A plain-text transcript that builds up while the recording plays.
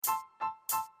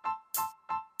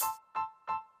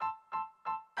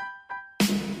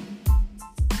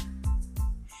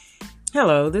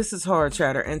Hello, this is Hard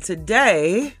Chatter, and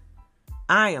today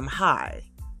I am high.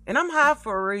 And I'm high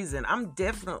for a reason. I'm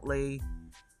definitely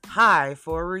high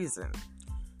for a reason.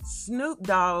 Snoop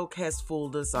Dogg has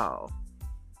fooled us all.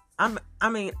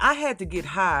 I had to get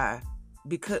high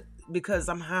because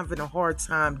I'm having a hard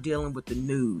time dealing with the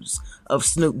news of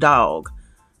Snoop Dogg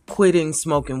quitting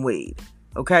smoking weed.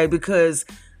 Okay? Because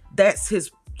that's his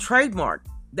trademark.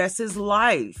 That's his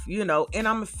life, and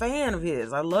I'm a fan of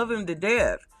his. I love him to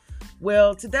death.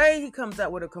 Well, today he comes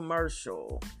out with a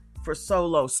commercial for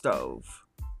Solo Stove,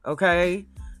 okay?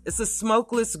 It's a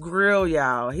smokeless grill,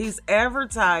 y'all. He's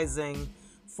advertising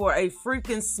for a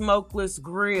freaking smokeless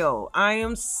grill.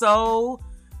 I'm so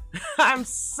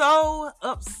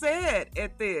upset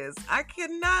at this. I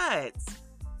cannot,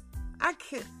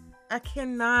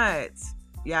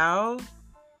 y'all.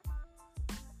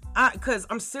 Because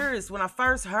I'm serious, when I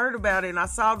first heard about it and I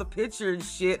saw the picture and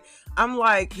shit, I'm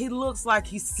like, he looks like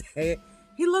he's sad.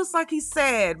 He looks like he's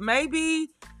sad. Maybe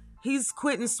he's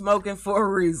quitting smoking for a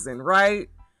reason, right?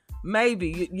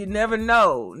 Maybe. You never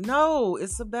know. No,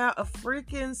 it's about a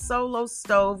freaking Solo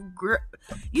Stove grill.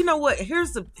 You know what?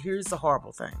 Here's the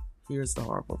horrible thing. Here's the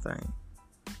horrible thing.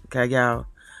 Okay, y'all?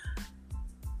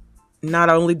 Not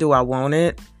only do I want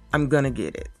it, I'm gonna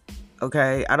get it.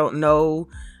 Okay? I don't know.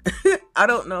 I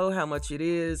don't know how much it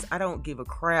is. I don't give a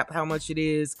crap how much it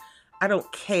is. I don't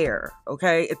care.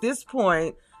 Okay? At this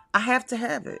point, I have to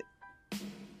have it.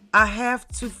 I have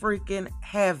to freaking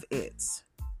have it.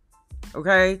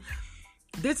 Okay?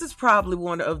 This is probably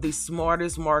one of the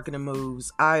smartest marketing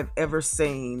moves I've ever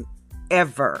seen,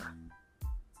 ever.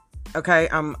 Okay?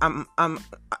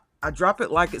 I drop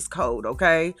it like it's cold.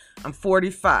 Okay? I'm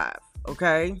 45.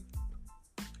 Okay?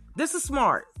 This is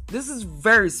smart. This is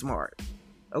very smart.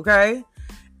 Okay?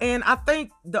 And I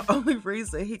think the only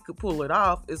reason he could pull it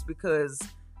off is because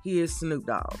he is Snoop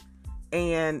Dogg.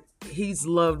 And he's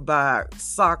loved by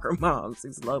soccer moms.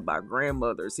 He's loved by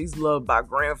grandmothers. He's loved by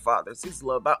grandfathers. He's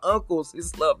loved by uncles.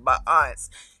 He's loved by aunts.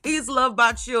 He's loved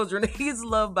by children. He's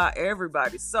loved by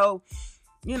everybody. So,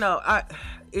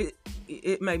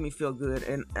 it made me feel good.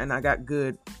 And I got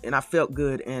good. And I felt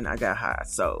good. And I got high.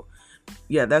 So,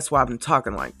 yeah, that's why I've been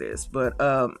talking like this. But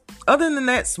other than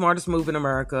that, smartest move in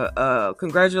America.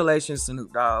 Congratulations,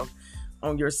 Snoop Dogg,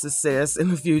 on your success in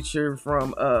the future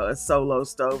from Solo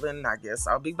Stove. And I guess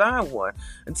I'll be buying one.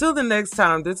 Until the next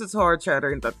time, this is Hard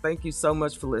Chatter. And thank you so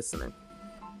much for listening.